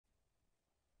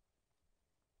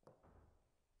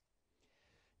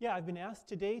Yeah, I've been asked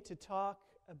today to talk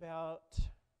about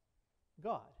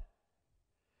God.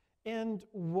 And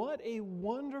what a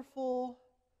wonderful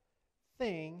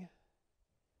thing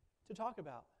to talk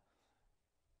about.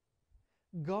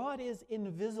 God is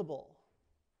invisible.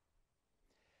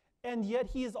 And yet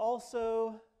he is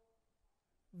also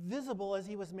visible as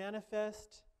he was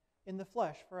manifest in the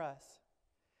flesh for us.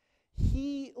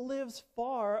 He lives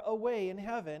far away in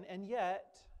heaven, and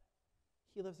yet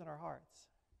he lives in our hearts.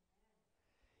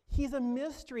 He's a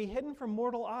mystery hidden from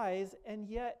mortal eyes, and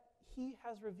yet he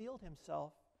has revealed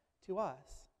himself to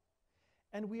us.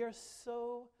 And we are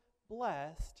so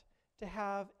blessed to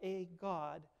have a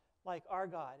God like our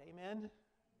God. Amen? Amen.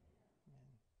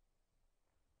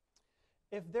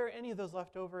 If there are any of those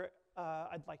left over,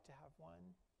 I'd like to have one,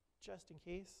 just in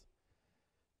case.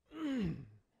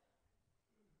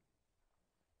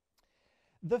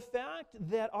 The fact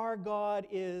that our God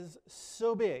is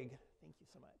so big, thank you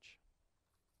so much,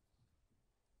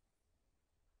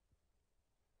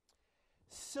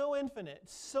 so infinite,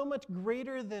 so much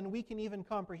greater than we can even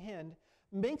comprehend,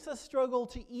 makes us struggle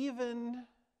to even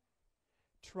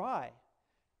try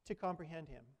to comprehend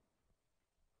him.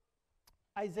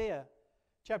 Isaiah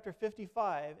chapter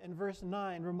 55 and verse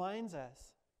 9 reminds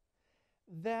us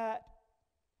that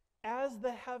as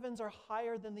the heavens are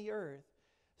higher than the earth,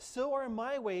 so are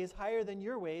my ways higher than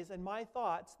your ways, and my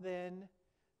thoughts than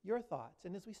your thoughts.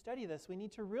 And as we study this, we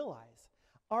need to realize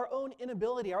our own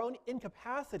inability, our own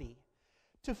incapacity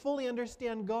to fully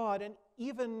understand God and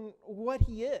even what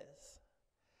he is.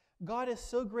 God is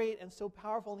so great and so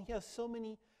powerful, and he has so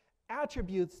many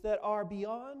attributes that are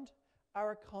beyond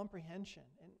our comprehension.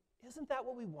 And isn't that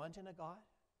what we want in a God?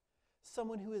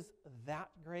 Someone who is that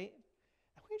great?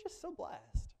 And we're just so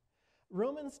blessed.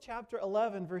 Romans chapter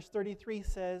 11, verse 33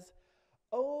 says,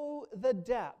 "Oh, the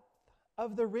depth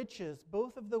of the riches,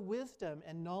 both of the wisdom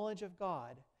and knowledge of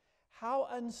God. How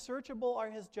unsearchable are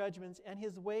his judgments and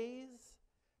his ways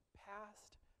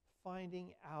past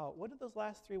finding out." What do those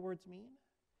last three words mean?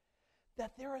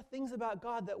 That there are things about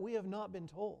God that we have not been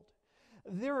told.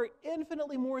 There are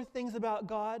infinitely more things about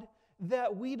God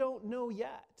that we don't know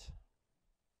yet.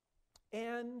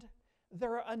 And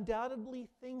there are undoubtedly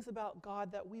things about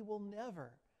God that we will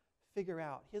never figure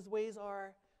out. His ways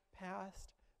are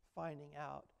past finding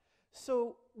out.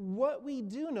 So what we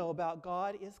do know about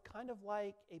God is kind of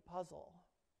like a puzzle.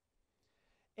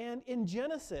 And in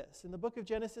Genesis, in the book of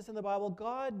Genesis in the Bible,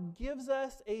 God gives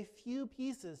us a few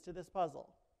pieces to this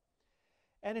puzzle.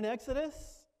 And in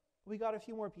Exodus, we got a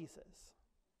few more pieces.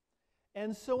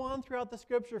 And so on throughout the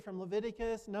scripture, from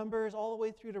Leviticus, Numbers, all the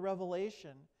way through to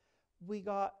Revelation, we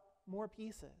got more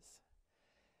pieces.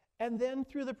 And then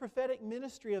through the prophetic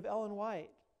ministry of Ellen White,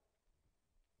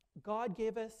 God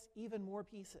gave us even more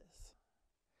pieces.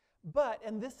 But,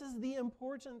 and this is the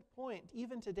important point,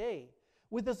 even today,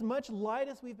 with as much light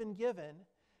as we've been given,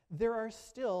 there are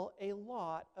still a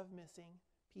lot of missing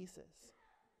pieces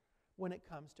when it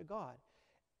comes to God.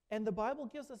 And the Bible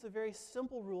gives us a very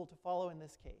simple rule to follow in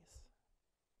this case.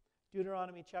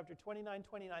 Deuteronomy chapter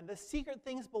 29:29. "The secret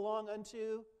things belong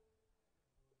unto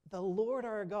the Lord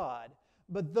our God,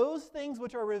 but those things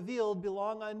which are revealed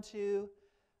belong unto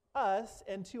us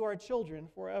and to our children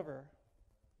forever."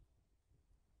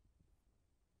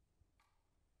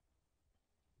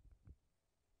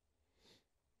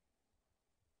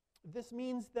 This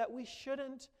means that we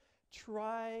shouldn't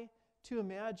try to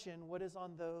imagine what is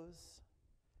on those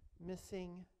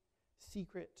missing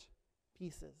secret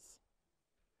pieces.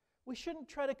 We shouldn't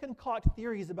try to concoct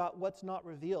theories about what's not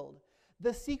revealed.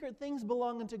 The secret things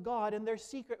belong unto God, and they're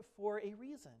secret for a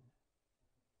reason.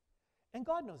 And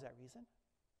God knows that reason.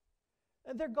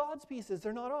 And they're God's pieces,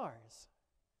 they're not ours.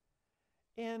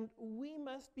 And we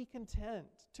must be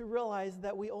content to realize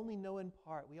that we only know in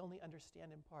part, we only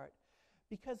understand in part.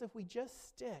 Because if we just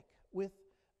stick with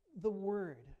the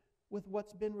Word, with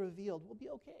what's been revealed, we'll be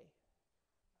okay.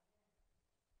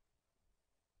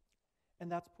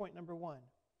 And that's point number one.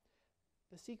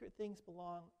 The secret things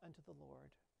belong unto the Lord,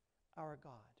 our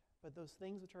God. But those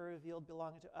things which are revealed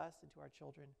belong unto us and to our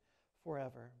children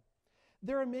forever.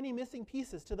 There are many missing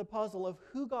pieces to the puzzle of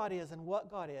who God is and what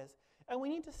God is. And we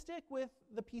need to stick with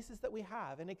the pieces that we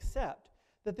have and accept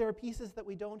that there are pieces that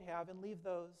we don't have and leave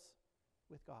those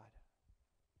with God.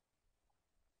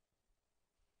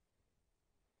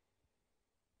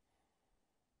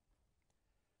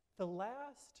 The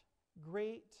last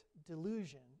great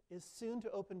delusion is soon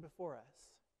to open before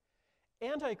us.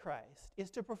 Antichrist is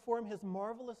to perform his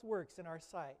marvelous works in our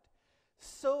sight.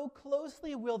 So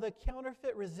closely will the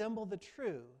counterfeit resemble the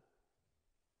true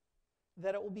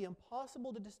that it will be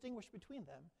impossible to distinguish between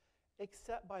them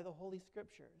except by the Holy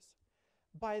Scriptures.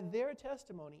 By their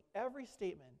testimony, every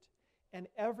statement and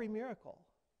every miracle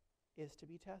is to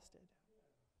be tested.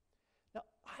 Now,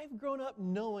 I've grown up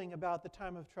knowing about the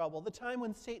time of trouble, the time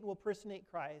when Satan will personate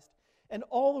Christ, and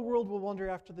all the world will wander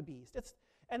after the beast.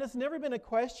 It's never been a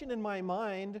question in my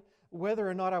mind whether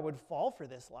or not I would fall for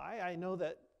this lie. I know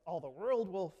that all the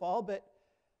world will fall, but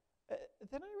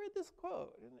then I read this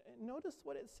quote, and notice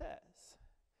what it says.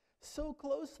 So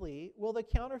closely will the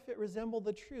counterfeit resemble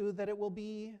the true that it will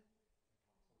be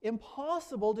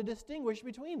impossible to distinguish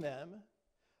between them.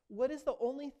 What is the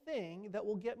only thing that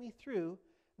will get me through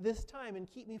this time and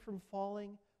keep me from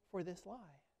falling for this lie?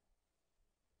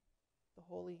 The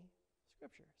Holy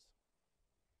Scriptures.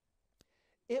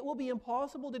 It will be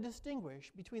impossible to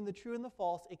distinguish between the true and the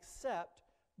false except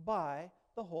by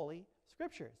the Holy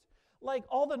Scriptures. Like,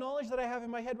 all the knowledge that I have in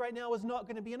my head right now is not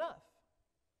going to be enough.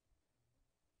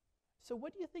 So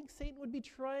what do you think Satan would be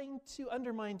trying to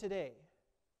undermine today?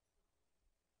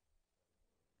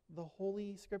 The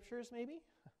Holy Scriptures, maybe?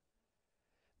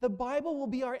 The Bible will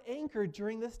be our anchor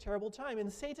during this terrible time,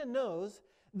 and Satan knows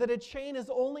that a chain is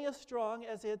only as strong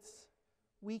as its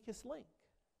weakest link.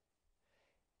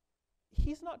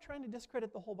 He's not trying to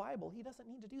discredit the whole Bible. He doesn't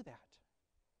need to do that.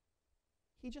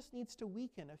 He just needs to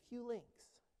weaken a few links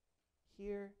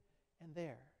here and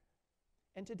there.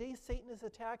 And today Satan is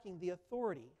attacking the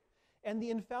authority and the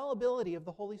infallibility of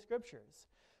the Holy Scriptures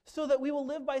so that we will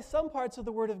live by some parts of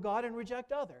the Word of God and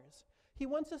reject others. He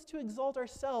wants us to exalt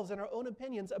ourselves and our own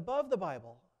opinions above the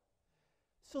Bible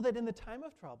so that in the time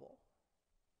of trouble,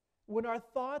 when our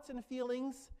thoughts and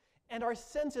feelings and our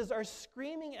senses are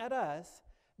screaming at us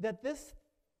that this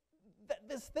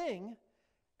thing,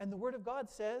 and the Word of God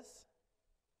says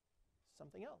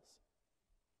something else.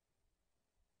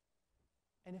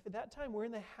 And if at that time we're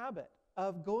in the habit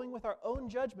of going with our own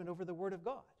judgment over the Word of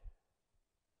God,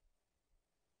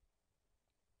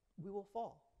 we will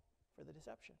fall for the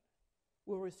deception.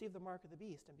 We'll receive the mark of the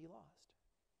beast and be lost.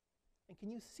 And can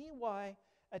you see why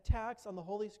attacks on the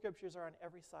Holy Scriptures are on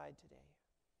every side today?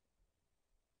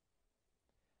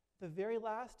 The very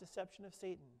last deception of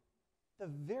Satan,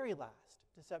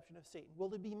 will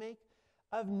to be make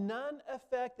of none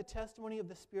effect the testimony of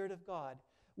the Spirit of God.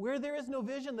 Where there is no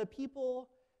vision, the people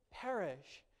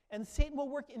perish. And Satan will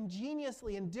work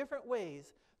ingeniously in different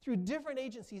ways through different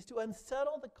agencies to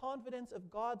unsettle the confidence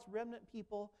of God's remnant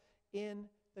people in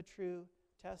the true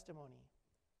testimony.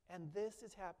 And this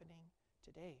is happening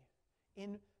today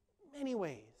in many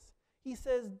ways. She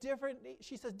says different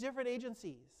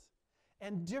agencies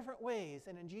and different ways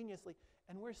and ingeniously,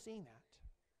 and we're seeing that.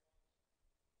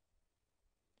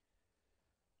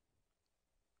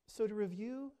 So to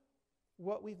review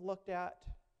what we've looked at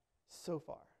so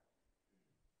far.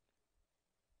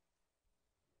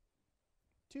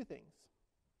 Two things.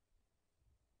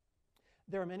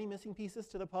 There are many missing pieces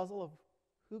to the puzzle of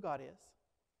who God is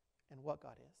and what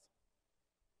God is.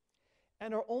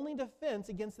 And our only defense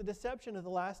against the deception of the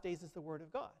last days is the Word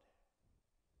of God.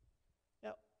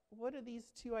 Now, what do these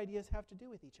two ideas have to do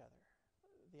with each other?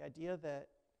 The idea that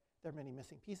there are many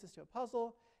missing pieces to a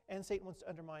puzzle, and Satan wants to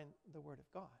undermine the Word of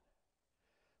God.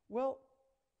 Well,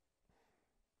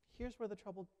 here's where the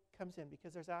trouble comes in,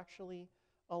 because there's actually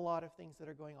a lot of things that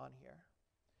are going on here.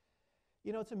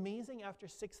 You know, it's amazing after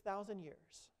 6,000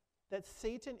 years that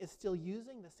Satan is still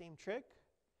using the same trick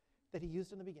that he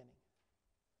used in the beginning,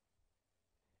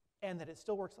 and that it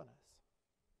still works on us.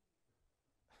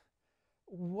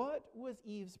 What was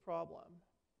Eve's problem?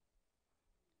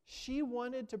 She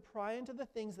wanted to pry into the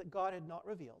things that God had not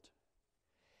revealed.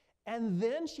 And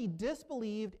then she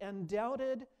disbelieved and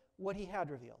doubted what he had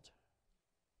revealed.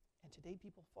 And today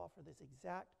people fall for this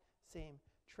exact same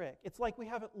trick. It's like we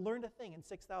haven't learned a thing in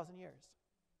 6,000 years.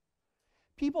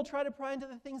 People try to pry into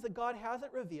the things that God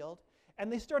hasn't revealed,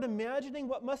 and they start imagining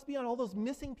what must be on all those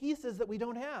missing pieces that we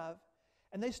don't have,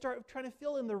 and they start trying to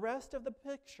fill in the rest of the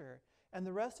picture and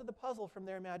the rest of the puzzle from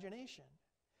their imagination.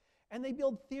 And they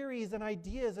build theories and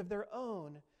ideas of their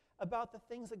own about the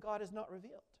things that God has not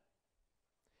revealed.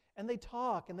 And they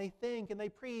talk and they think and they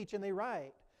preach and they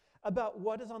write about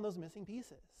what is on those missing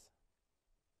pieces.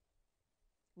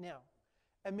 Now,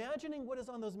 imagining what is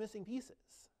on those missing pieces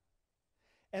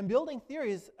and building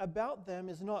theories about them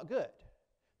is not good.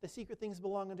 The secret things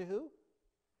belong unto who?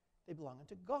 They belong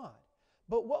unto God.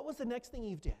 But what was the next thing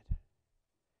Eve did?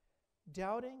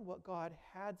 Doubting what God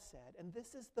had said. And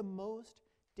this is the most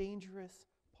dangerous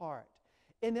part.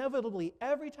 Inevitably,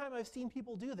 every time I've seen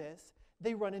people do this,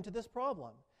 they run into this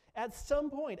problem. At some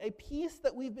point, a piece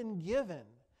that we've been given,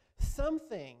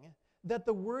 something that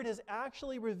the Word has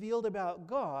actually revealed about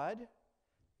God,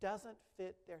 doesn't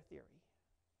fit their theory.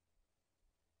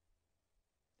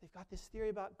 They we've got this theory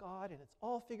about God, and it's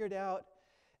all figured out,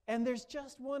 and there's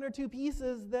just one or two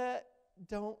pieces that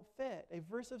don't fit. A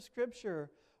verse of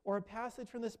Scripture or a passage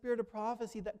from the Spirit of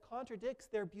prophecy that contradicts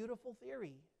their beautiful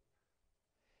theory.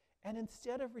 And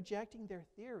instead of rejecting their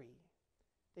theory,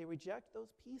 they reject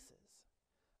those pieces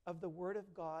of the Word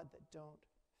of God that don't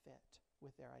fit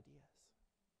with their ideas.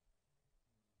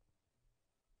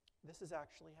 This is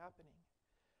actually happening.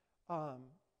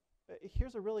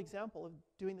 Here's a real example of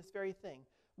doing this very thing.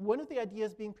 One of the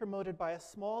ideas being promoted by a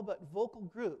small but vocal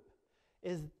group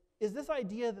is this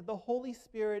idea that the Holy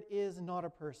Spirit is not a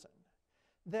person,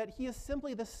 that he is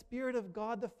simply the Spirit of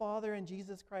God the Father and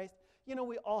Jesus Christ. You know,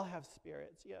 we all have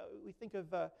spirits. You know, we think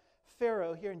of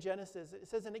Pharaoh here in Genesis. It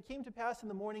says, and it came to pass in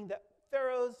the morning that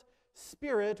Pharaoh's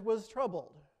spirit was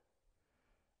troubled.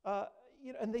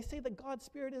 And they say that God's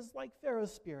spirit is like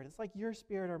Pharaoh's spirit. It's like your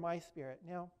spirit or my spirit.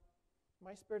 Now,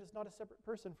 my spirit is not a separate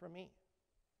person from me.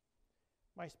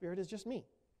 My spirit is just me.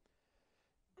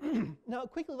 Now,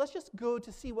 quickly, let's just go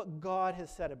to see what God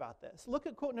has said about this. Look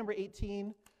at quote number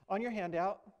 18 on your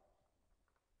handout.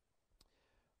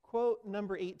 Quote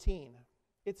number 18.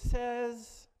 It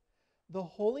says, the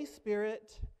Holy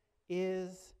Spirit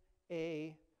is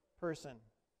a person.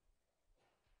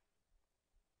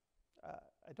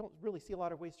 I don't really see a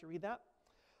lot of ways to read that.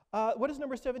 What does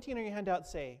number 17 on your handout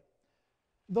say?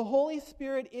 The Holy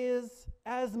Spirit is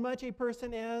as much a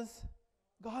person as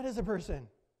God is a person.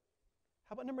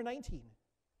 How about number 19?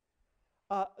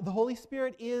 The Holy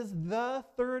Spirit is the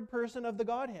third person of the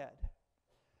Godhead.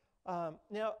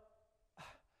 Now,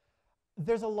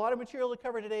 there's a lot of material to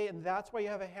cover today, and that's why you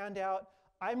have a handout.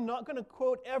 I'm not going to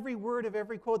quote every word of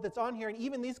every quote that's on here, and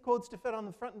even these quotes to fit on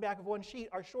the front and back of one sheet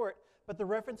are short, but the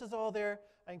reference is all there.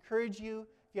 I encourage you,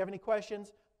 if you have any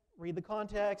questions, read the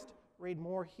context, read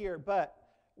more here. But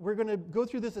we're going to go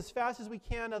through this as fast as we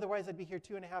can, otherwise I'd be here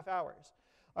 2.5 hours.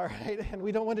 All right, and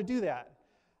we don't want to do that.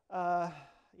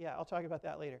 Yeah, I'll talk about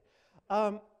that later.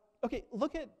 Okay,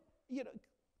 look at,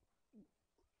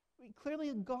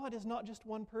 clearly God is not just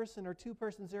one person or two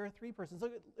persons, there are three persons.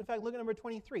 In fact, look at number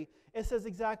 23. It says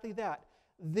exactly that.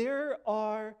 There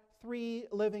are three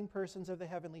living persons of the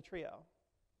heavenly trio.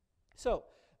 So,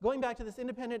 going back to this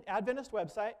independent Adventist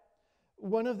website,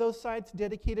 one of those sites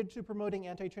dedicated to promoting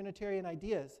anti-Trinitarian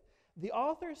ideas, the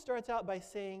author starts out by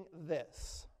saying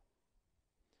this.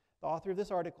 The author of this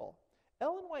article,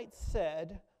 Ellen White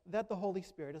said that the Holy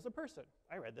Spirit is a person.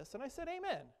 I read this and I said,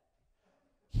 amen.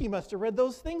 He must have read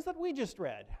those things that we just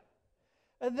read.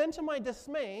 And then to my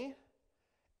dismay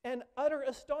and utter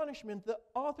astonishment, the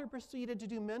author proceeded to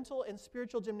do mental and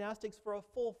spiritual gymnastics for a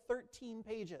full 13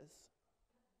 pages.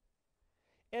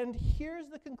 And here's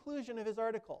the conclusion of his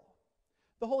article.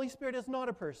 The Holy Spirit is not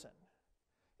a person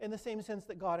in the same sense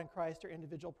that God and Christ are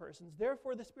individual persons.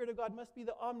 Therefore, the Spirit of God must be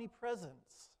the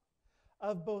omnipresence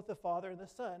of both the Father and the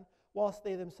Son, whilst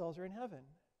they themselves are in heaven.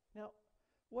 Now,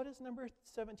 what does number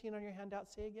 17 on your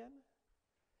handout say again?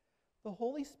 The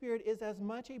Holy Spirit is as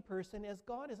much a person as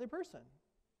God is a person.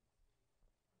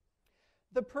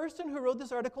 The person who wrote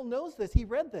this article knows this. He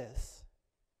read this.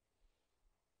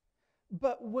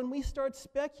 But when we start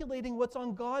speculating what's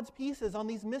on God's pieces, on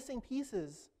these missing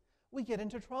pieces, we get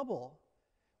into trouble.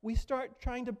 We start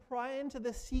trying to pry into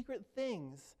the secret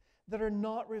things that are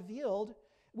not revealed.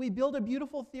 We build a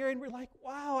beautiful theory and we're like,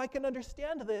 wow, I can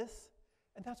understand this.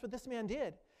 And that's what this man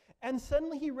did. And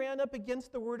suddenly he ran up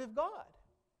against the Word of God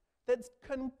that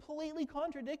completely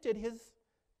contradicted his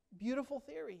beautiful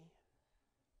theory.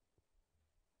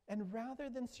 And rather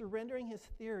than surrendering his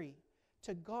theory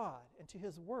to God and to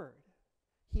his Word,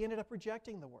 he ended up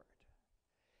rejecting the Word.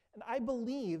 And I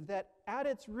believe that at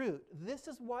its root, this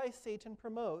is why Satan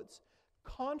promotes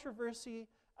controversy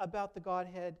about the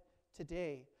Godhead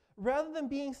today. Rather than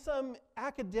being some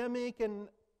academic and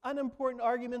unimportant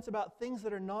arguments about things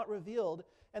that are not revealed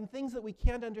and things that we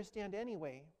can't understand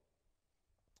anyway,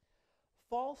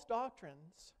 false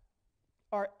doctrines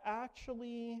are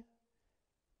actually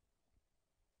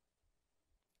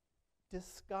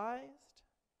disguised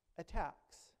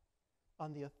attacks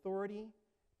on the authority,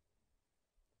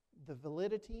 the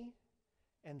validity,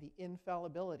 and the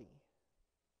infallibility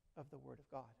of the Word of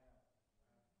God.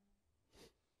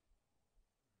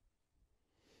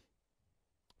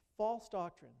 False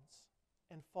doctrines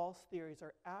and false theories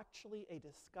are actually a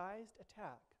disguised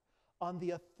attack on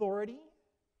the authority,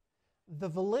 the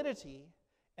validity,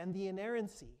 and the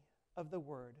inerrancy of the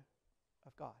Word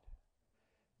of God.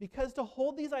 Because to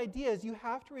hold these ideas, you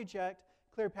have to reject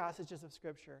clear passages of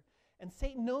Scripture. And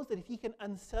Satan knows that if he can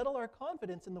unsettle our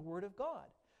confidence in the Word of God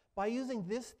by using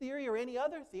this theory or any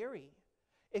other theory,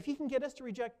 if he can get us to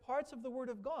reject parts of the Word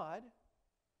of God,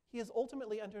 he has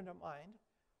ultimately undermined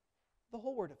the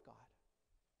whole Word of God.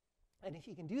 And if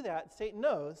he can do that, Satan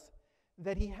knows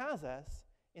that he has us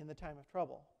in the time of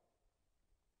trouble.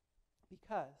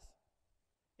 Because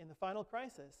in the final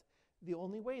crisis, the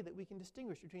only way that we can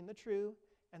distinguish between the true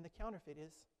and the counterfeit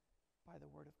is by the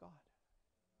Word of God.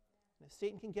 And if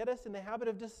Satan can get us in the habit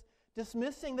of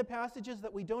dismissing the passages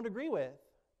that we don't agree with,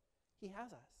 he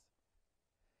has us.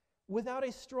 Without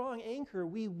a strong anchor,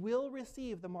 we will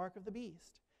receive the mark of the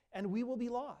beast, and we will be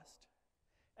lost.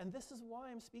 And this is why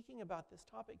I'm speaking about this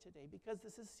topic today, because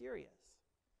this is serious.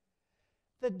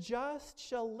 The just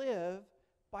shall live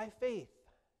by faith.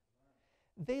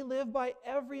 They live by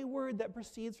every word that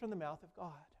proceeds from the mouth of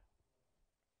God.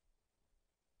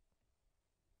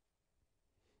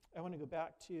 I want to go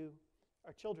back to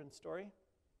our children's story.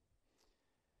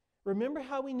 Remember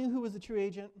how we knew who was a true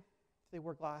agent? They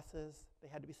wore glasses. They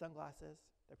had to be sunglasses.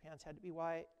 Their pants had to be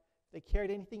white. If they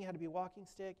carried anything, it had to be a walking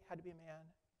stick. It had to be a man.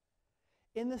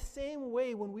 In the same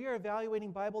way, when we are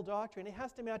evaluating Bible doctrine, it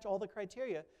has to match all the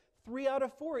criteria. 3 out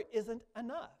of 4 isn't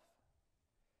enough.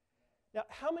 Now,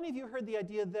 how many of you heard the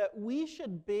idea that we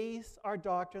should base our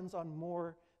doctrines on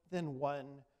more than one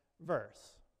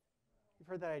verse? You've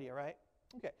heard that idea, right?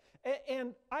 Okay.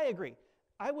 And I agree.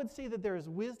 I would say that there is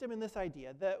wisdom in this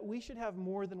idea that we should have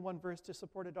more than one verse to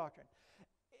support a doctrine.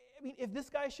 I mean, if this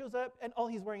guy shows up and all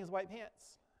he's wearing is white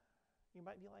pants, you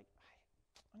might be like,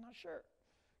 I'm not sure.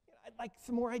 I'd like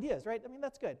some more ideas, right? I mean,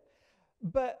 that's good.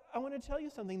 But I want to tell you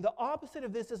something. The opposite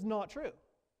of this is not true.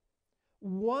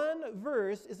 One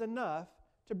verse is enough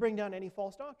to bring down any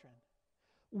false doctrine.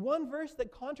 One verse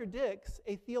that contradicts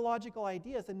a theological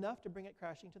idea is enough to bring it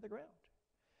crashing to the ground.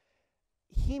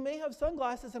 He may have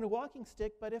sunglasses and a walking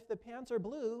stick, but if the pants are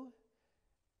blue,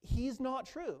 he's not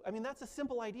true. I mean, that's a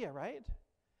simple idea, right?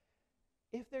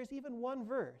 If there's even one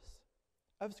verse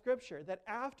of Scripture that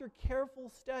after careful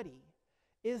study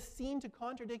is seen to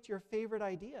contradict your favorite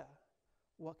idea,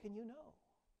 what can you know?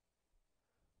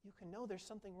 You can know there's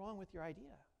something wrong with your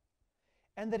idea,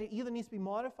 and that it either needs to be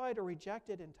modified or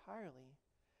rejected entirely.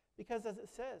 Because as it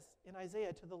says in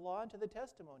Isaiah, to the law and to the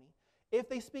testimony, if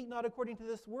they speak not according to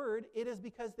this word, it is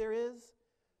because there is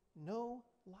no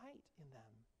light in them.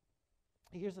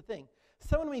 Here's the thing.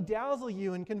 Someone may dazzle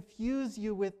you and confuse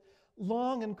you with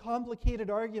long and complicated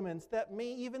arguments that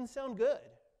may even sound good.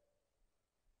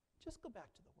 Just go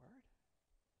back to the word.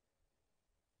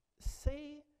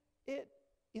 Say it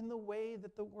in the way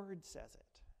that the word says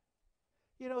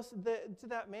it. You know, so to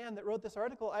that man that wrote this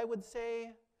article, I would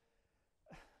say,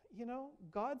 you know,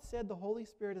 God said the Holy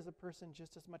Spirit is a person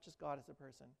just as much as God is a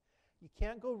person. You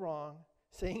can't go wrong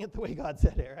saying it the way God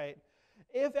said it, right?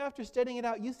 If after studying it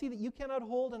out, you see that you cannot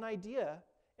hold an idea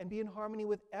and be in harmony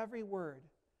with every word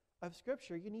of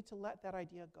Scripture, you need to let that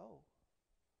idea go.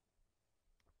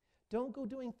 Don't go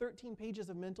doing 13 pages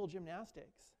of mental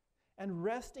gymnastics and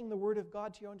wresting the Word of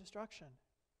God to your own destruction.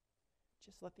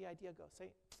 Just let the idea go.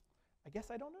 Say, I guess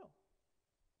I don't know.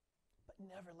 But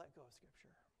never let go of Scripture.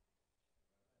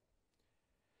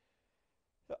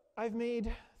 So I've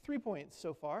made 3 points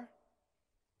so far.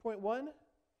 Point 1,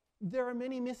 there are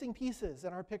many missing pieces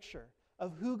in our picture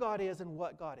of who God is and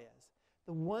what God is.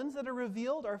 The ones that are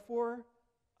revealed are for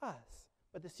us,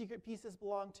 but the secret pieces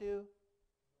belong to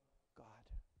God.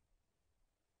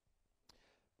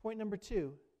 Point number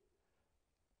 2,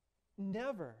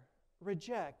 never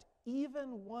reject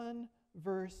even one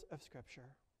verse of Scripture.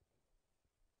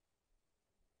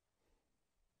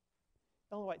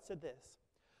 Ellen White said this,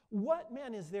 what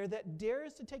man is there that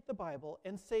dares to take the Bible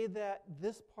and say that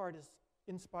this part is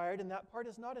inspired and that part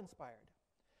is not inspired?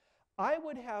 I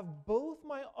would have both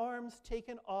my arms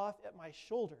taken off at my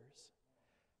shoulders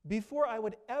before I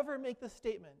would ever make the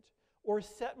statement or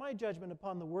set my judgment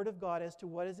upon the Word of God as to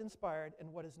what is inspired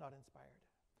and what is not inspired.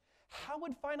 How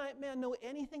would finite man know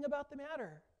anything about the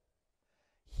matter?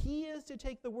 He is to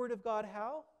take the Word of God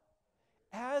how?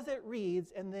 As it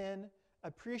reads, and then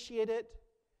appreciate it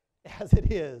as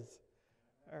it is.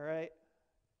 All right?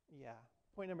 Yeah.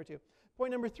 Point number 2.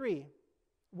 Point number 3,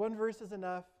 one verse is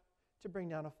enough to bring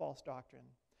down a false doctrine.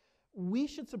 We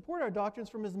should support our doctrines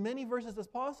from as many verses as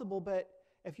possible, but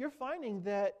if you're finding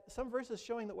that some verses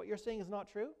showing that what you're saying is not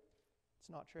true, it's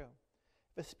not true.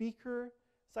 If a speaker's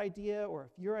idea, or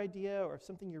if your idea, or if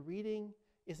something you're reading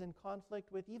is in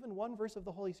conflict with even one verse of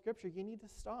the Holy Scripture, you need to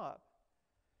stop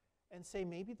and say,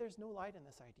 maybe there's no light in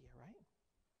this idea, right?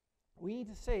 We need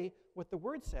to say what the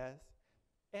Word says,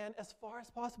 and as far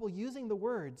as possible, using the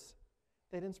words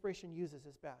that inspiration uses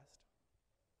is best.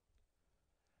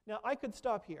 Now, I could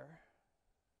stop here,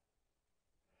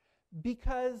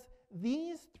 because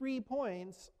these 3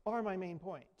 points are my main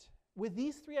point. With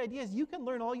these 3 ideas, you can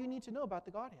learn all you need to know about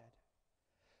the Godhead.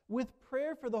 With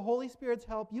prayer for the Holy Spirit's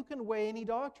help, you can weigh any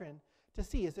doctrine to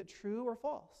see, is it true or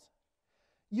false?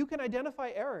 You can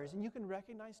identify errors and you can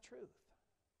recognize truth.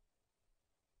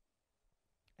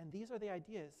 And these are the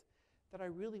ideas that I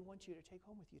really want you to take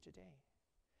home with you today.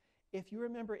 If you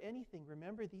remember anything,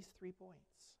 remember these 3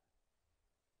 points.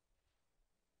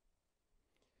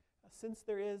 Since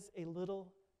there is a little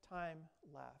time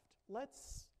left,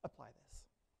 let's apply this.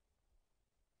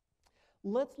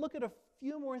 Let's look at a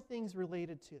few more things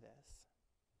related to this.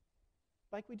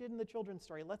 Like we did in the children's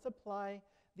story, let's apply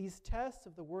these tests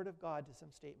of the Word of God to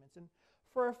some statements. And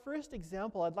for our first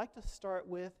example, I'd like to start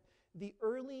with the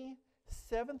early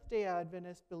Seventh-day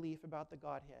Adventist belief about the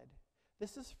Godhead.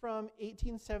 This is from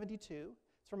 1872.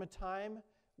 It's from a time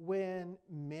when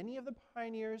many of the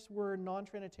pioneers were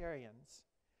non-Trinitarians.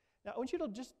 Now, I want you to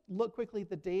just look quickly at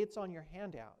the dates on your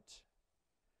handout.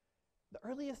 The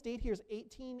earliest date here is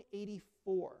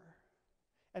 1884.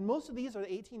 And most of these are the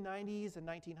 1890s and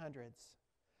 1900s.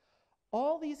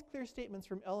 All these clear statements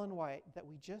from Ellen White that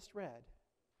we just read,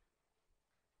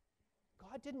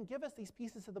 God didn't give us these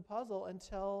pieces of the puzzle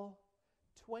until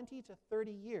 20 to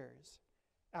 30 years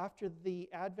after the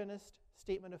Adventist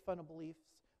Statement of Fundamental Beliefs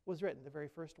was written, the very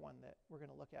first one that we're going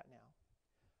to look at now.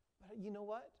 But you know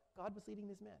what? God was leading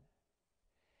these men.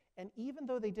 And even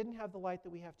though they didn't have the light that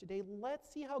we have today, let's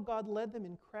see how God led them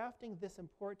in crafting this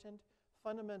important,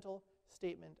 fundamental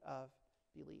statement of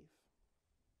belief.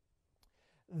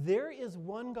 There is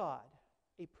one God,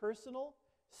 a personal,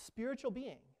 spiritual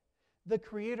being, the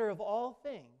creator of all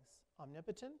things,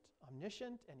 omnipotent,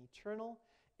 omniscient, and eternal,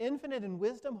 infinite in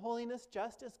wisdom, holiness,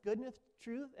 justice, goodness,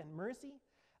 truth, and mercy,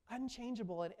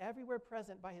 unchangeable and everywhere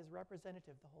present by his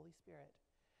representative, the Holy Spirit.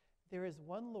 There is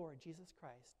one Lord, Jesus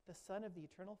Christ, the Son of the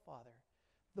eternal Father,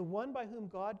 the one by whom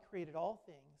God created all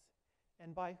things,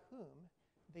 and by whom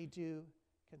they do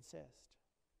consist.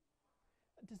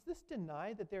 Does this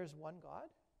deny that there is one God?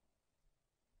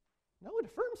 No, it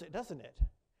affirms it, doesn't it?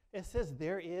 It says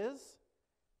there is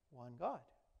one God.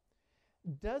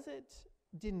 Does it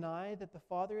deny that the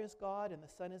Father is God and the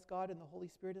Son is God and the Holy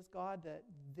Spirit is God, that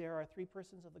there are 3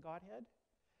 persons of the Godhead?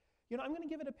 You know, I'm going to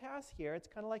give it a pass here. It's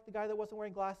kind of like the guy that wasn't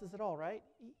wearing glasses at all, right?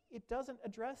 It doesn't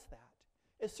address that.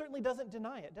 It certainly doesn't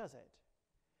deny it, does it?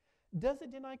 Does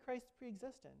it deny Christ's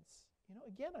preexistence? You know,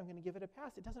 again, I'm going to give it a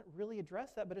pass. It doesn't really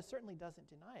address that, but it certainly doesn't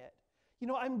deny it. You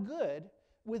know, I'm good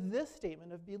with this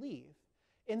statement of belief.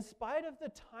 In spite of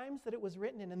the times that it was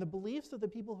written in and the beliefs of the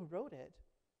people who wrote it,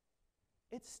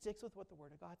 it sticks with what the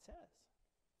Word of God says.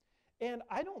 And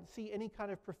I don't see any kind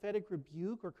of prophetic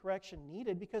rebuke or correction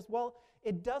needed because, well,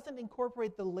 it doesn't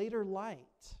incorporate the later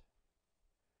light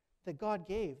that God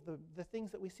gave, the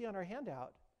things that we see on our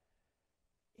handout.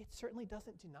 It certainly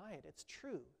doesn't deny it. It's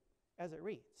true as it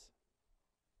reads.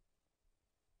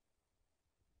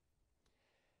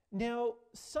 Now,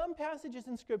 some passages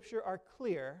in Scripture are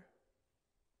clear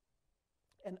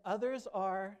and others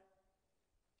are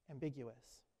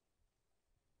ambiguous.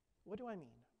 What do I mean?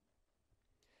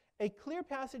 A clear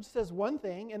passage says one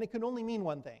thing, and it can only mean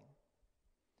one thing.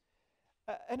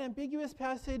 An ambiguous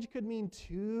passage could mean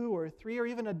 2 or 3 or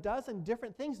even a dozen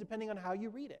different things depending on how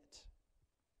you read it.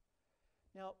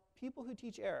 Now, people who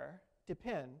teach error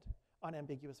depend on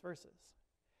ambiguous verses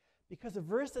because a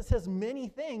verse that says many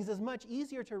things is much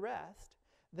easier to wrest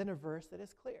than a verse that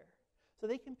is clear. So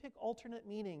they can pick alternate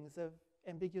meanings of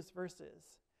ambiguous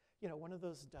verses. You know, one of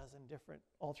those dozen different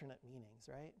alternate meanings,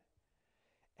 right?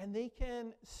 And they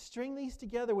can string these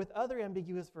together with other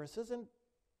ambiguous verses and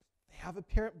they have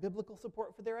apparent biblical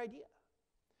support for their idea.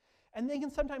 And they can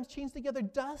sometimes chain together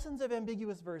dozens of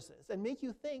ambiguous verses and make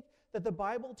you think that the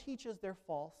Bible teaches their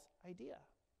false idea.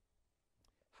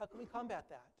 How can we combat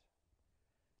that?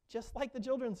 Just like the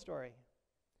children's story,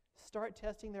 start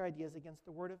testing their ideas against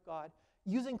the Word of God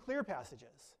using clear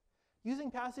passages, using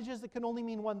passages that can only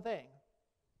mean one thing.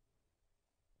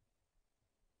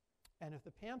 And if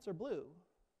the pants are blue,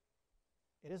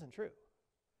 it isn't true.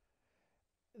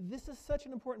 This is such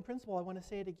an important principle, I want to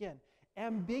say it again.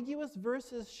 Ambiguous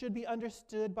verses should be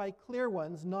understood by clear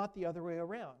ones, not the other way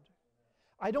around.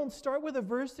 I don't start with a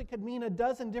verse that could mean a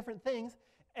dozen different things,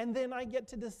 and then I get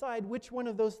to decide which one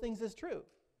of those things is true,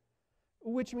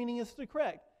 which meaning is the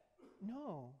correct.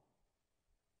 No.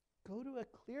 Go to a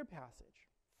clear passage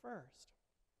first.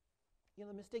 You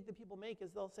know, the mistake that people make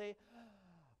is they'll say,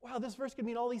 wow, this verse could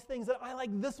mean all these things, that I like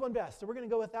this one best, so we're going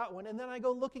to go with that one. And then I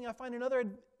go looking, I find another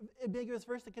ambiguous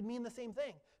verse that could mean the same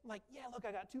thing. I'm like, yeah, look,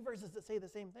 I got 2 verses that say the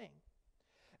same thing.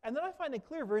 And then I find a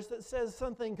clear verse that says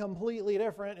something completely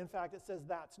different. In fact, it says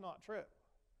that's not true.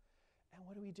 And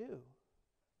what do?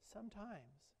 Sometimes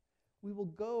we will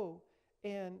go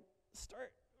and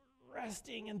start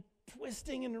wresting and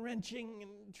twisting and wrenching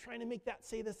and trying to make that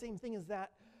say the same thing as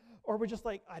that. Or we're just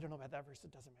like, I don't know about that verse,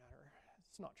 it doesn't matter.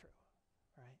 It's not true,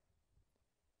 right?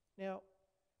 Now,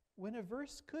 when a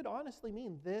verse could honestly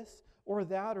mean this or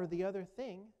that or the other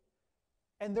thing,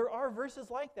 and there are verses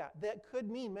like that that could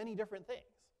mean many different things.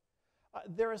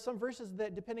 There are some verses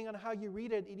that, depending on how you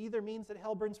read it, it either means that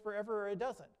hell burns forever or it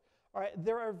doesn't. All right,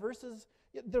 there are verses,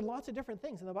 there are lots of different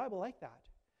things in the Bible like that.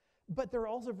 But there are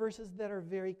also verses that are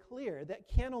very clear that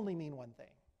can only mean one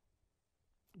thing,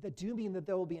 that do mean that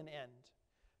there will be an end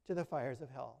to the fires of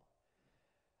hell.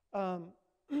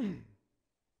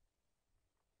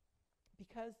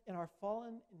 Because in our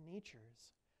fallen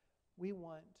natures, we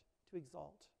want to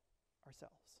exalt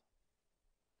ourselves.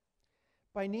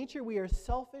 By nature, we are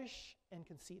selfish and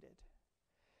conceited.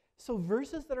 So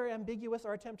verses that are ambiguous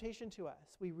are a temptation to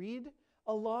us. We read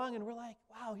along and we're like,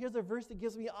 wow, here's a verse that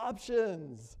gives me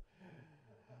options.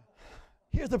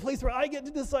 Here's a place where I get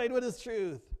to decide what is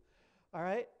truth. All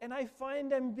right? And I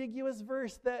find ambiguous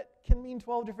verse that can mean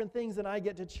 12 different things, and I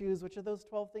get to choose which of those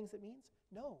 12 things it means?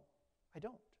 No, I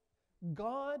don't.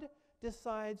 God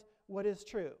decides what is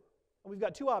true. And we've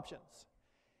got two options.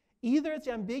 Either it's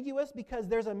ambiguous because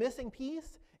there's a missing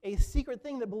piece, a secret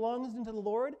thing that belongs into the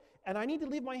Lord, and I need to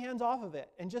leave my hands off of it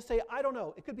and just say, I don't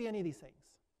know. It could be any of these things.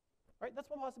 All right? That's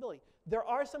one possibility. There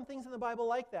are some things in the Bible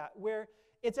like that where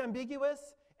it's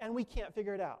ambiguous and we can't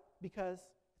figure it out because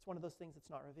it's one of those things that's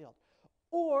not revealed.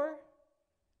 Or,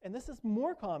 and this is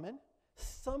more common,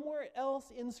 somewhere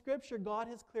else in Scripture God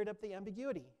has cleared up the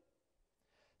ambiguity.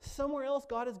 Somewhere else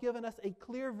God has given us a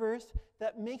clear verse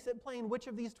that makes it plain which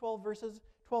of these 12 verses,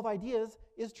 12 ideas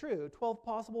is true. 12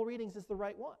 possible readings is the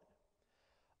right one.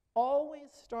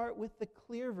 Always start with the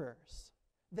clear verse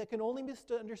that can only be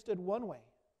understood one way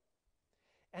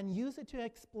and use it to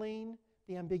explain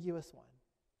the ambiguous one.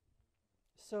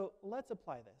 So let's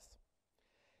apply this.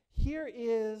 Here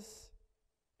is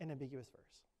an ambiguous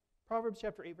verse. Proverbs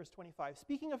chapter 8, verse 25.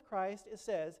 Speaking of Christ, it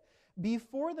says,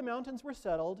 before the mountains were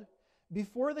settled,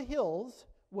 before the hills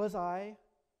was I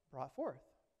brought forth.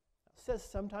 It says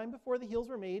sometime before the hills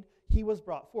were made, he was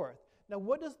brought forth. Now,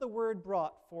 what does the word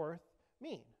brought forth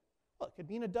mean? Well, it could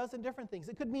mean a dozen different things.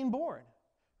 It could mean born,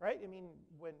 right? I mean,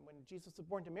 when Jesus was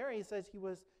born to Mary, he says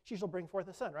she shall bring forth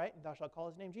a son, right? And thou shalt call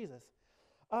his name Jesus.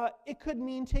 It could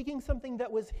mean taking something that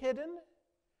was hidden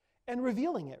and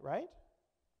revealing it, right?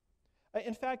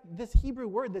 In fact, this Hebrew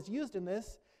word that's used in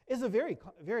this is a very,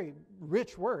 very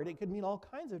rich word. It could mean all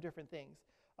kinds of different things.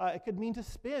 It could mean to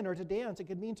spin or to dance. It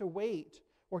could mean to wait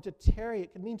or to tarry.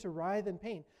 It could mean to writhe in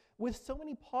pain. With so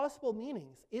many possible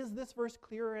meanings, is this verse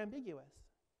clear or ambiguous?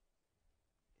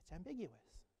 It's ambiguous.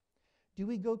 Do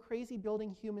we go crazy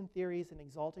building human theories and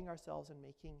exalting ourselves and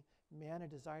making man a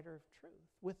decider of truth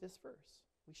with this verse?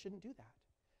 We shouldn't do that.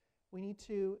 We need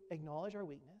to acknowledge our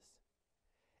weakness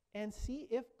and see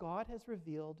if God has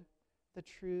revealed the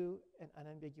true and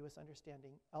unambiguous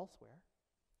understanding elsewhere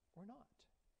or not.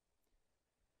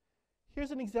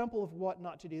 Here's an example of what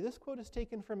not to do. This quote is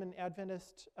taken from an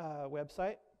Adventist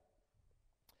website.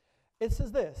 It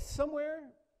says this: somewhere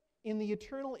in the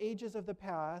eternal ages of the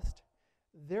past,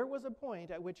 there was a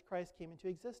point at which Christ came into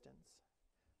existence.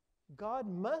 God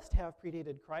must have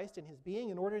predated Christ in his being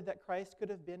in order that Christ could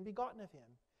have been begotten of him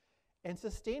and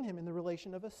sustain him in the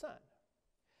relation of a son.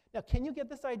 Now, can you get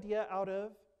this idea out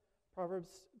of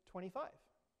Proverbs 25?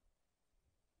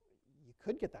 You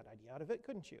could get that idea out of it,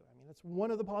 couldn't you? I mean, that's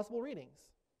one of the possible readings.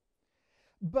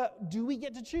 But do we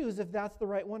get to choose if that's the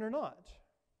right one or not?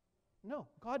 No,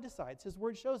 God decides. His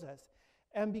word shows us.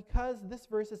 And because this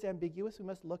verse is ambiguous, we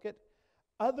must look at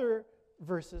other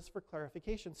verses for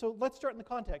clarification. So let's start in the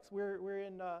context. We're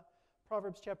in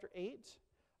Proverbs chapter 8.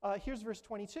 Here's verse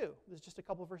 22. There's just a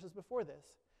couple verses before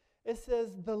this. It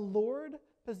says, the Lord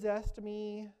possessed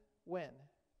me when?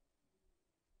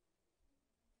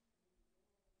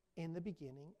 In the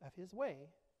beginning of his way.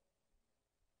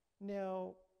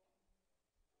 Now,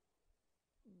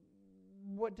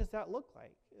 what does that look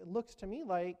like? It looks to me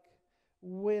like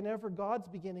whenever God's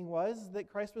beginning was, that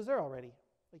Christ was there already.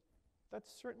 Like, that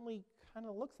certainly kind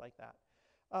of looks like that.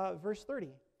 Verse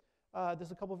 30.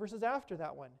 There's a couple verses after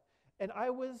that one. And I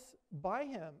was by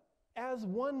him as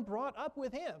one brought up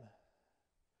with him.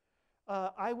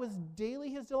 I was daily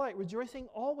his delight, rejoicing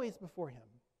always before him.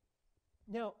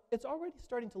 Now, it's already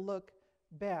starting to look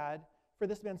bad for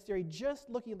this man's theory, just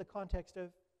looking at the context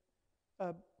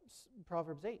of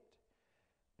Proverbs 8.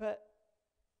 But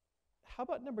how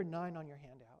about number 9 on your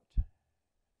handout?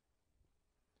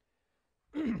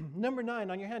 Number 9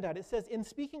 on your handout, it says, in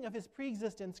speaking of his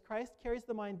preexistence, Christ carries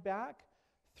the mind back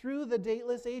through the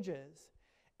dateless ages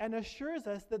and assures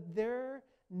us that there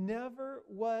never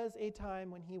was a time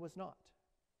when he was not.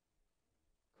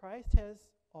 Christ has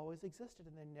always existed,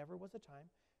 and there never was a time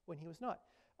when he was not.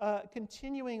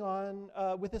 Continuing on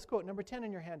with this quote, number 10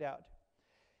 in your handout.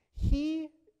 He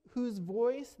whose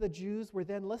voice the Jews were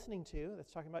then listening to,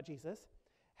 that's talking about Jesus,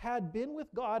 had been with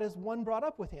God as one brought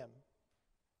up with him.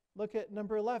 Look at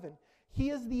number 11. He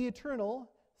is the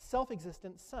eternal,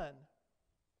 self-existent Son.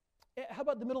 How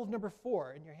about the middle of number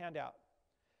 4 in your handout?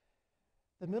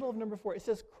 The middle of number 4. It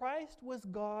says, Christ was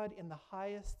God in the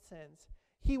highest sense.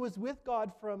 He was with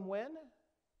God from when?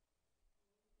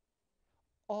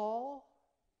 All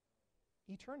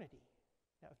eternity.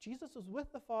 Now, if Jesus was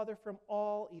with the Father from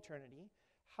all eternity,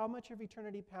 how much of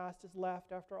eternity past is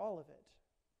left after all of it?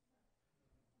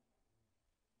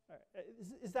 All right.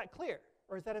 Is that clear,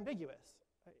 or is that ambiguous?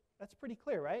 That's pretty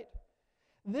clear, right?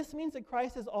 This means that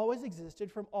Christ has always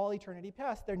existed from all eternity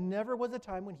past. There never was a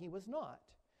time when he was not.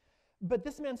 But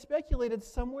this man speculated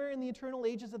somewhere in the eternal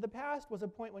ages of the past was a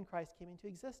point when Christ came into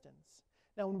existence.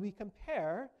 Now, when we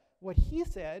compare what he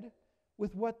said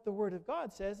with what the Word of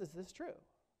God says, is this true?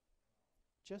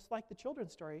 Just like the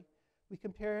children's story, we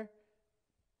compare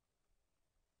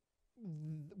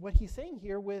what he's saying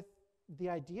here with the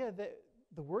idea that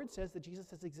the Word says that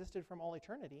Jesus has existed from all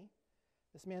eternity.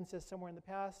 This man says somewhere in the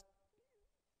past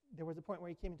there was a point where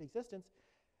he came into existence.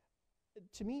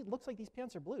 To me, it looks like these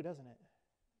pants are blue, doesn't it?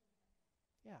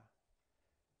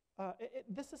 Yeah.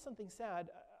 This is something sad.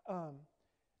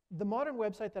 The modern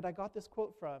website that I got this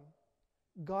quote from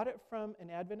got it from an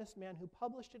Adventist man who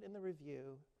published it in the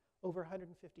Review over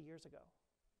 150 years ago.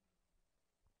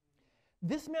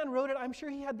 This man wrote it, I'm sure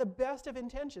he had the best of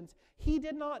intentions. He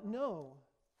did not know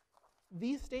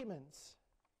these statements.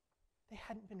 They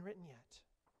hadn't been written yet.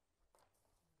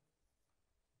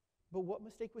 But what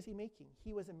mistake was he making?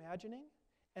 He was imagining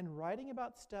and writing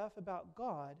about stuff about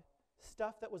God,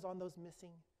 stuff that was on those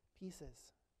missing pieces.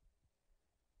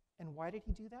 And why did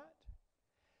he do that?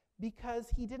 Because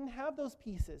he didn't have those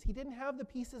pieces. He didn't have the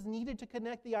pieces needed to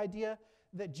connect the idea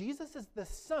that Jesus is the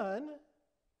Son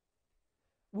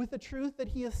with the truth that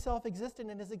he is self-existent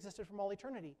and has existed from all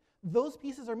eternity. Those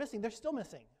pieces are missing. They're still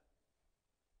missing.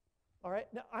 All right?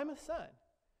 Now, I'm a son.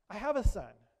 I have a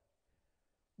son.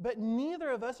 But neither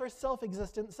of us are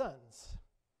self-existent sons.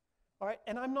 All right?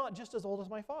 And I'm not just as old as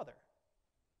my father.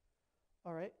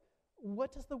 All right?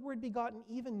 What does the word begotten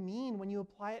even mean when you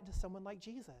apply it to someone like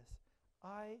Jesus?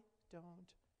 I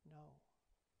don't know.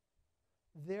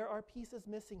 There are pieces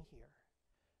missing here.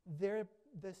 They're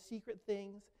the secret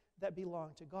things that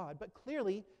belong to God. But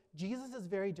clearly, Jesus is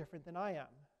very different than I am.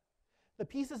 The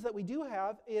pieces that we do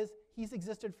have is he's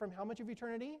existed from how much of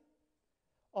eternity?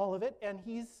 All of it. And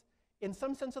he's, in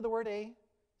some sense of the word, a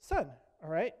son. All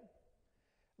right?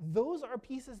 Those are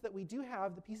pieces that we do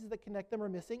have. The pieces that connect them are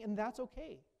missing, and that's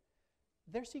okay.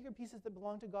 They're secret pieces that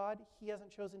belong to God. He hasn't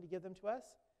chosen to give them to us.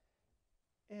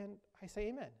 And I say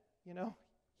amen. You know,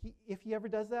 if he ever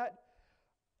does that,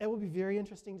 it will be very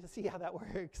interesting to see how that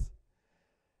works.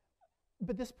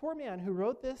 But this poor man who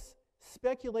wrote this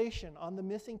speculation on the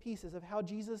missing pieces of how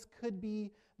Jesus could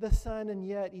be the Son and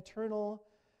yet eternal,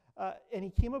 and he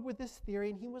came up with this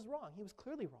theory, and he was wrong. He was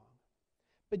clearly wrong.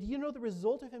 But do you know the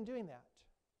result of him doing that?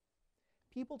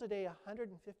 People today,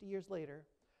 150 years later,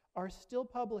 are still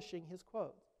publishing his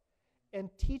quote and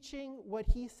teaching what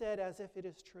he said as if it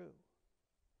is true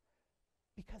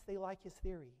because they like his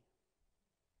theory.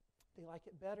 They like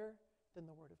it better than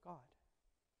the Word of God.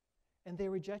 And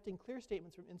they're rejecting clear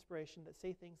statements from inspiration that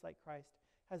say things like Christ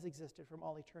has existed from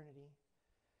all eternity.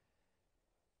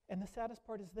 And the saddest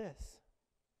part is this,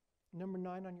 number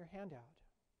 9 on your handout.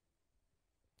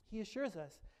 He assures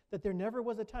us that there never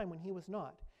was a time when he was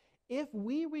not. If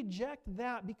we reject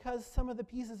that because some of the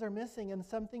pieces are missing and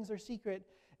some things are secret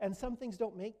and some things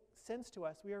don't make sense to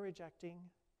us, we are rejecting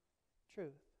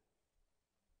truth.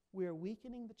 We are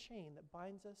weakening the chain that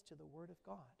binds us to the Word of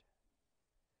God.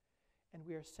 And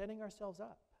we are setting ourselves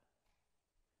up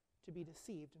to be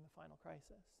deceived in the final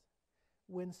crisis.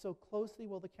 When so closely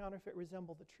will the counterfeit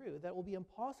resemble the true that it will be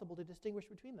impossible to distinguish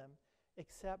between them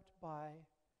except by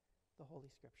the Holy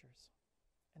Scriptures.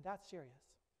 And that's serious.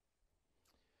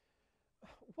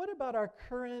 What about our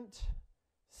current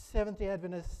Seventh-day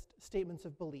Adventist statements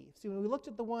of belief? See, when we looked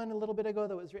at the one a little bit ago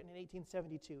that was written in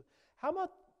 1872, how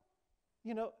about,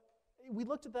 we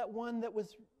looked at that one that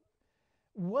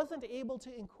wasn't able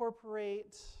to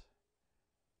incorporate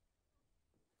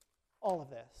all of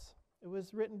this. It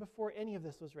was written before any of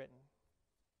this was written.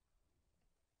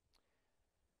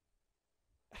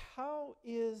 How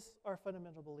is our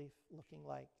fundamental belief looking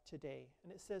like today?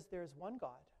 And it says there is one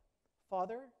God,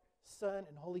 Father, Son,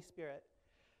 and Holy Spirit,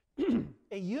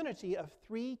 a unity of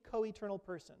three co-eternal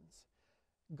persons.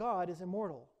 God is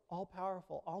immortal,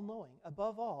 all-powerful, all-knowing,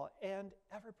 above all, and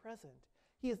ever-present.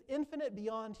 He is infinite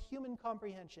beyond human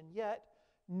comprehension, yet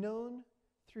known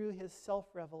through his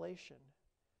self-revelation.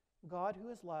 God, who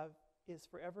is love, is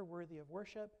forever worthy of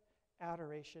worship,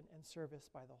 adoration, and service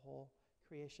by the whole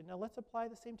creation. Now let's apply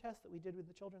the same test that we did with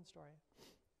the children's story.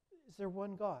 Is there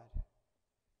one God?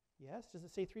 Yes. Does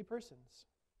it say three persons?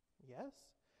 Yes.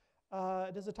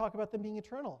 Does it talk about them being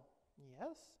eternal?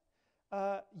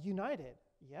 Yes. United?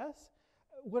 Yes.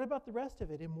 What about the rest of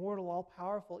it? Immortal,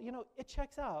 all-powerful. It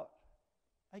checks out.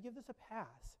 I give this a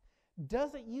pass.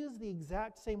 Does it use the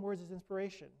exact same words as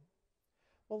inspiration?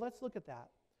 Well, let's look at that.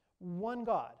 One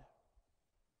God.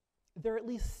 There are at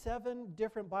least 7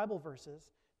 different Bible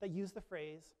verses that use the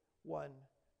phrase, one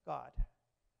God.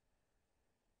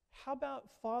 How about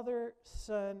Father,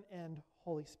 Son, and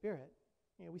Holy Spirit?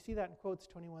 We see that in quotes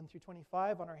 21 through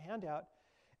 25 on our handout.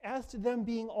 As to them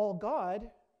being all God,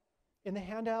 in the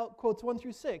handout, quotes 1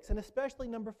 through 6, and especially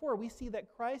number 4, we see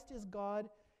that Christ is God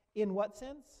in what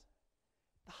sense?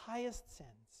 The highest sense.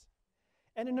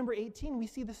 And in number 18, we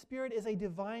see the Spirit is a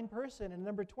divine person. And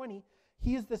number 20,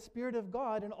 he is the Spirit of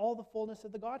God in all the fullness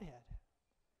of the Godhead.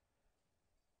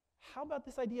 How about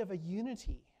this idea of a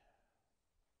unity?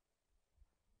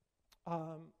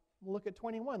 Look at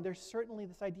 21. There's certainly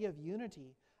this idea of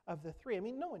unity of the three.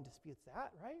 No one disputes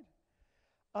that,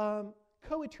 right?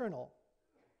 Co-eternal.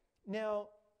 Now,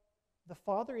 the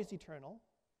Father is eternal,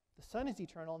 the Son is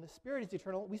eternal, and the Spirit is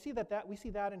eternal. We see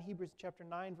that in Hebrews chapter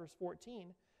 9, verse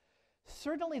 14.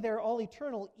 Certainly they're all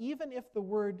eternal, even if the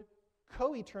word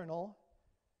co-eternal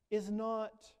is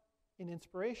not in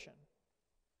inspiration.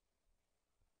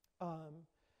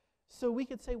 So we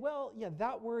could say, well, yeah,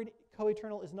 that word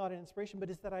co-eternal is not an inspiration, but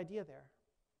is that idea there?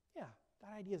 Yeah,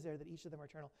 that idea is there that each of them are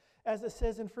eternal. As it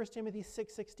says in 1 Timothy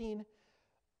 6:16,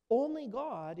 only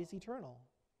God is eternal.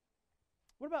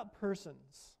 What about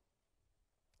persons?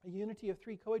 A unity of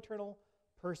three co-eternal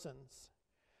persons.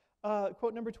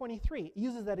 Quote number 23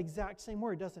 uses that exact same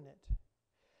word, doesn't it?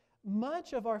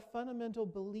 Much of our fundamental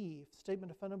belief,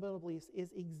 statement of fundamental beliefs,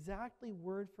 is exactly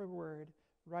word for word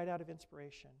right out of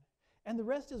inspiration. And the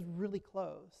rest is really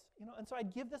close. And so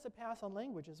I'd give this a pass on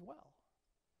language as well.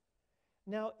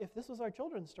 Now, if this was our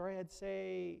children's story, I'd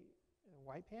say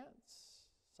white pants,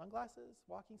 sunglasses,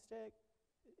 walking stick.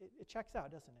 It checks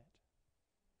out, doesn't it?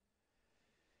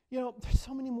 There's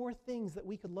so many more things that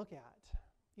we could look at.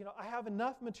 I have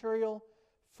enough material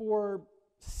for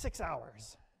 6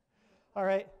 hours. All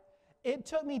right? It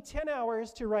took me 10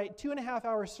 hours to write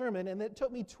 2.5-hour sermon, and it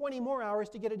took me 20 more hours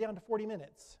to get it down to 40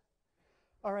 minutes.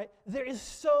 All right? There is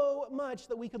so much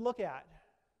that we could look at.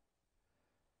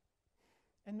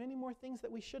 And many more things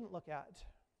that we shouldn't look at.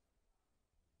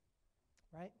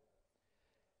 Right?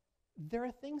 There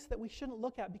are things that we shouldn't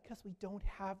look at because we don't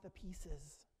have the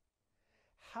pieces.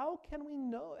 How can we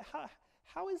know?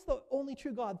 How is the only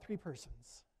true God three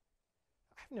persons?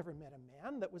 I've never met a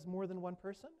man that was more than one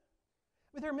person.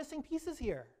 But there are missing pieces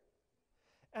here.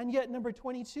 And yet number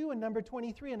 22 and number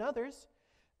 23 and others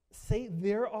say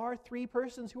there are three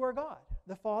persons who are God,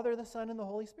 the Father, the Son, and the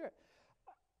Holy Spirit.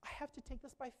 I have to take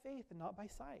this by faith and not by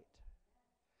sight.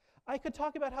 I could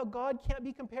talk about how God can't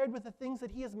be compared with the things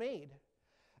that he has made.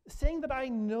 Saying that I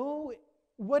know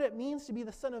what it means to be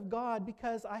the Son of God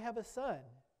because I have a son.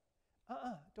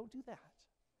 Don't do that.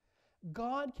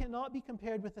 God cannot be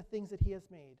compared with the things that he has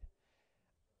made.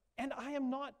 And I am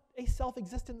not a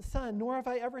self-existent son, nor have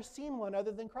I ever seen one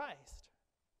other than Christ.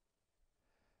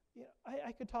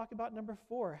 I could talk about number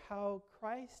 4, how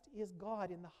Christ is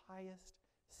God in the highest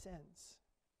sense.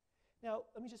 Now,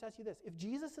 let me just ask you this. If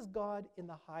Jesus is God in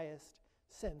the highest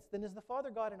sense, then is the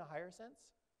Father God in a higher sense?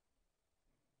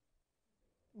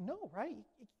 No, right?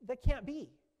 That can't be.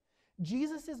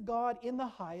 Jesus is God in the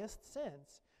highest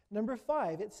sense. Number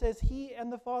 5, it says he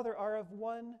and the Father are of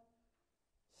one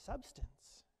substance.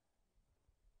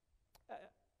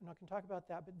 I'm not going to talk about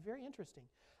that, but very interesting.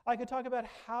 I could talk about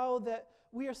how that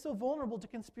we are so vulnerable to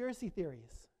conspiracy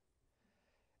theories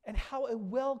and how a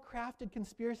well-crafted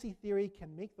conspiracy theory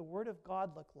can make the Word of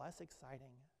God look less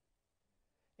exciting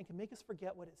and can make us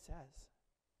forget what it says.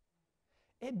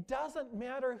 It doesn't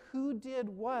matter who did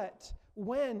what,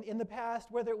 when, in the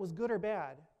past, whether it was good or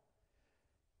bad.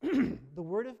 The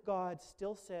Word of God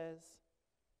still says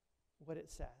what it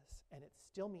says, and it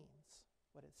still means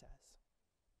what it says.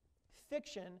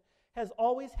 Fiction has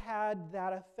always had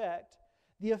that effect,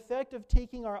 the effect of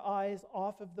taking our eyes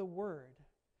off of the Word,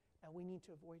 and we need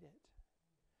to avoid it.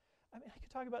 I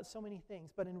could talk about so many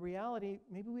things, but in reality,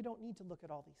 maybe we don't need to look at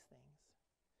all these things.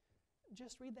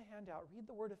 Just read the handout, read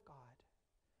the Word of God.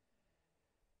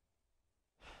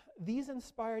 these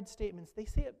inspired statements, they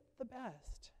say it the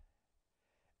best.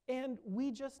 And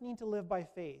we just need to live by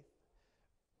faith.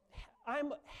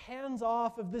 I'm hands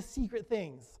off of the secret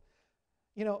things,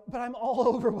 but I'm all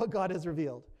over what God has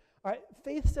revealed. All right,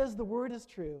 faith says the word is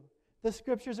true. The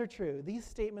scriptures are true. These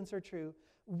statements are true.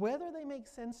 Whether they make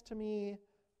sense to me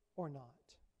or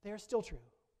not, they are still true.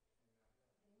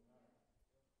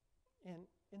 And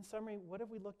in summary, what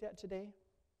have we looked at today?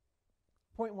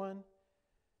 Point 1,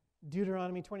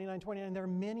 Deuteronomy 29:29. There are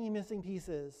many missing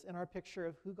pieces in our picture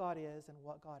of who God is and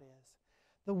what God is.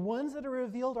 The ones that are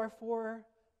revealed are for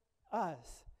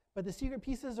us, but the secret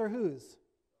pieces are whose?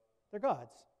 They're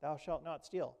God's. Thou shalt not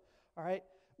steal. All right?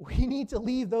 We need to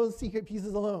leave those secret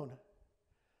pieces alone.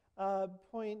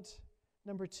 Point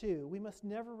number 2, we must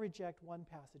never reject one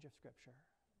passage of Scripture.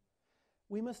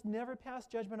 We must never pass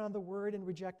judgment on the Word and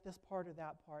reject this part or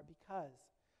that part, because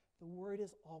the Word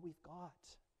is all we've got.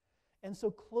 And so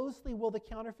closely will the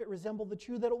counterfeit resemble the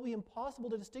true that it will be impossible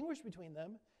to distinguish between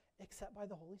them except by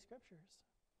the Holy Scriptures.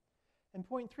 And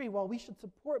point 3, while we should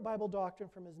support Bible doctrine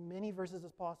from as many verses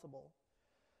as possible,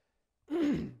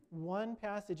 one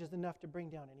passage is enough to bring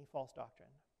down any false doctrine.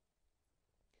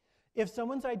 If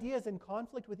someone's idea is in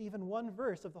conflict with even one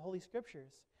verse of the Holy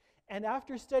Scriptures, and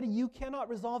after study you cannot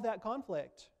resolve that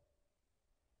conflict,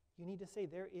 you need to say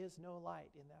there is no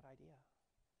light in that idea.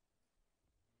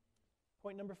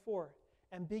 Point number 4,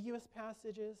 ambiguous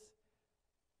passages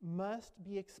must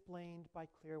be explained by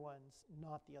clear ones,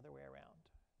 not the other way around.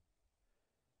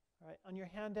 All right, on your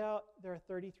handout, there are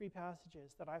 33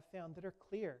 passages that I've found that are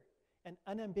clear and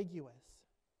unambiguous.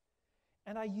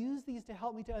 And I use these to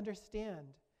help me to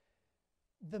understand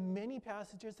the many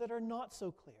passages that are not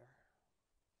so clear.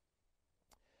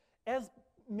 As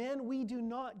men, we do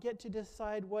not get to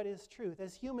decide what is truth.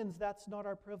 As humans, that's not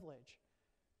our privilege.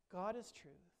 God is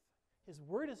truth. His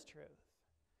word is truth.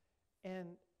 And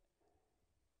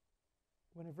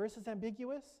when a verse is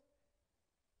ambiguous,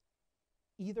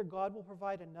 either God will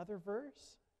provide another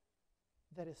verse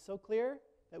that is so clear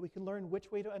that we can learn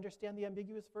which way to understand the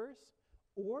ambiguous verse,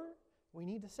 or we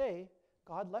need to say,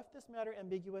 God left this matter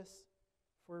ambiguous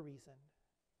for a reason.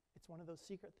 It's one of those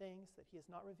secret things that he has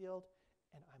not revealed,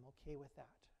 and I'm okay with that.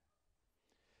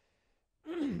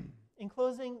 In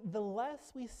closing, the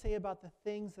less we say about the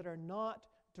things that are not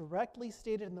directly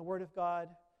stated in the Word of God,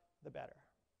 the better.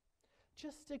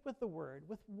 Just stick with the Word,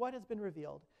 with what has been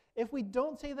revealed. If we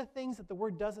don't say the things that the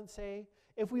Word doesn't say,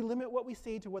 if we limit what we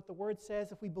say to what the Word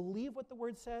says, if we believe what the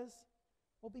Word says,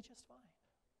 we'll be just fine.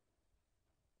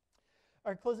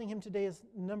 Our closing hymn today is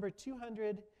number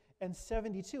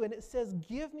 272, and it says,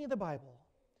 "Give me the Bible,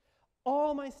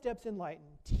 all my steps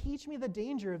enlighten. Teach me the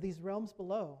danger of these realms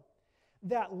below.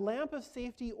 That lamp of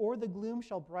safety o'er the gloom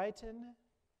shall brighten.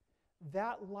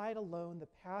 That light alone the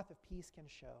path of peace can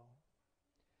show.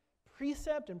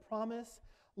 Precept and promise,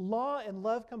 law and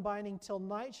love combining, till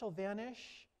night shall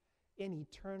vanish in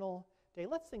eternal day."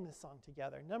 Let's sing this song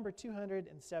together. Number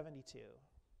 272.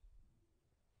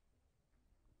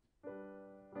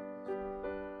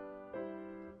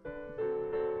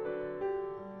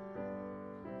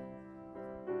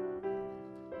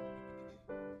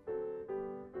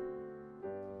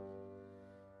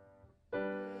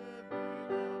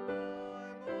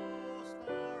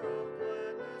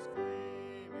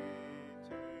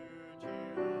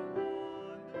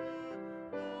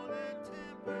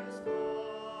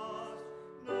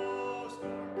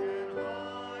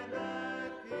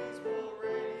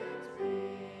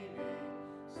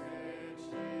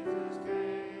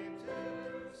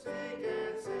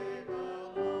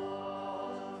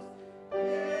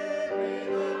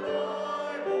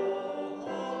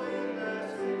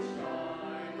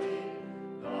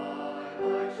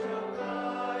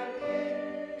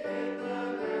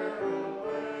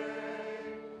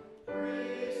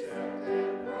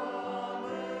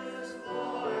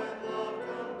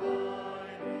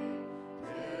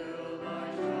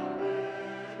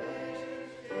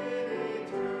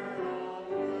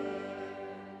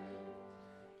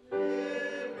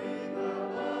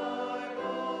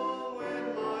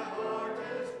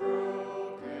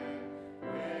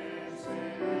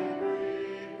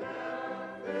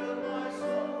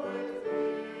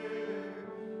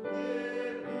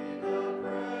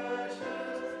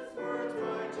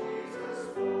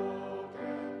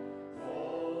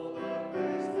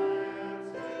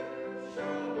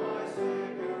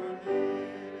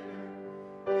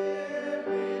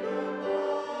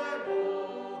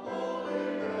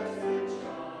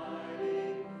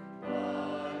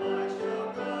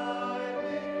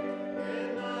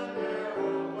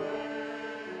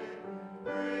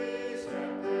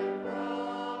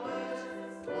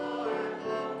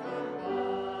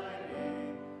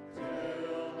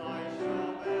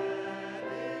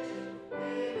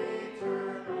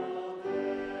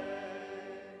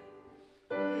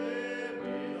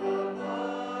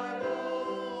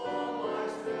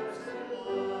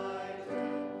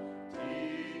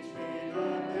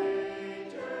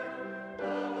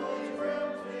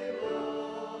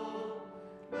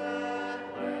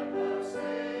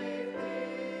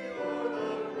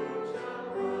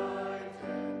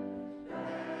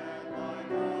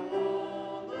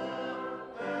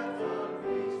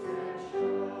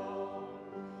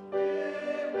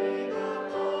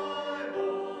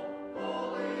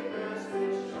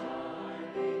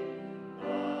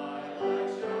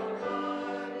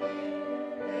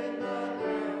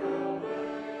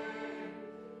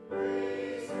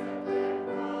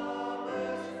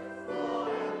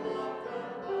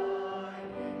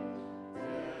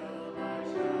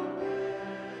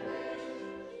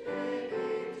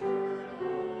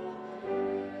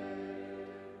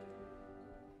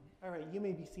 you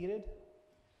may be seated.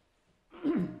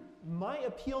 My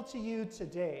appeal to you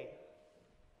today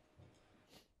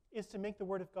is to make the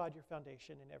Word of God your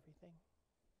foundation in everything.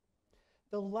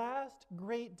 The last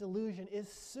great delusion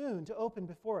is soon to open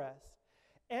before us.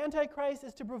 Antichrist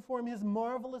is to perform his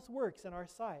marvelous works in our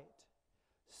sight.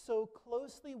 So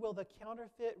closely will the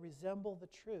counterfeit resemble the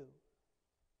true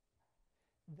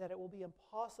that it will be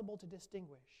impossible to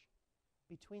distinguish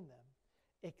between them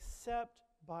except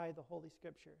by the Holy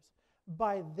Scriptures.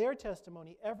 By their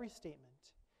testimony, every statement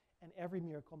and every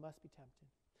miracle must be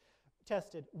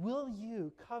tested. Will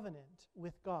you covenant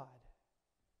with God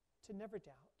to never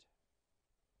doubt,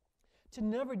 to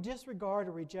never disregard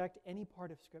or reject any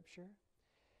part of Scripture,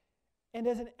 and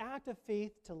as an act of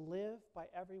faith to live by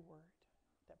every word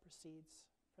that proceeds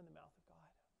from the mouth of God?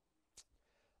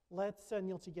 Let's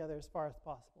kneel together as far as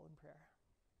possible in prayer.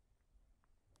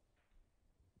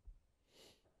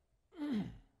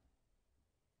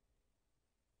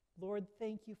 Lord,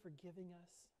 thank you for giving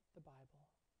us the Bible,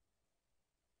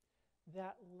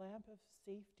 that lamp of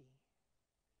safety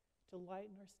to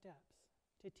lighten our steps,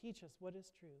 to teach us what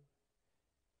is true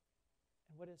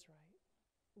and what is right.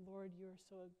 Lord, you're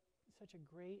such a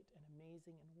great and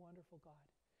amazing and wonderful God.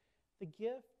 The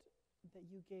gift that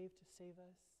you gave to save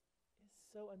us is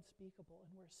so unspeakable,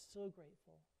 and we're so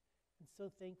grateful and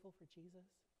so thankful for Jesus.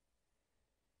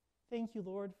 Thank you,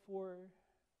 Lord, for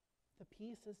the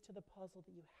pieces to the puzzle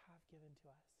that you have given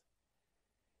to us,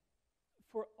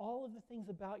 for all of the things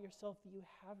about yourself that you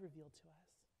have revealed to us.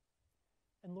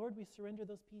 And Lord, we surrender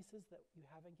those pieces that you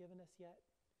haven't given us yet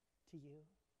to you.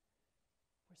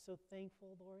 We're so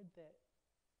thankful, Lord, that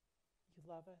you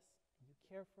love us and you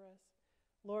care for us.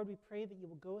 Lord, we pray that you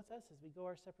will go with us as we go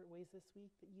our separate ways this week,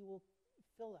 that you will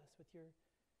fill us with your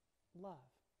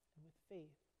love and with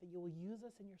faith, that you will use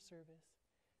us in your service,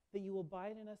 that you will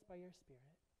abide in us by your Spirit.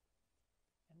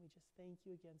 And we just thank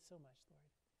you again so much,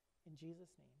 Lord. In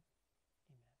Jesus' name.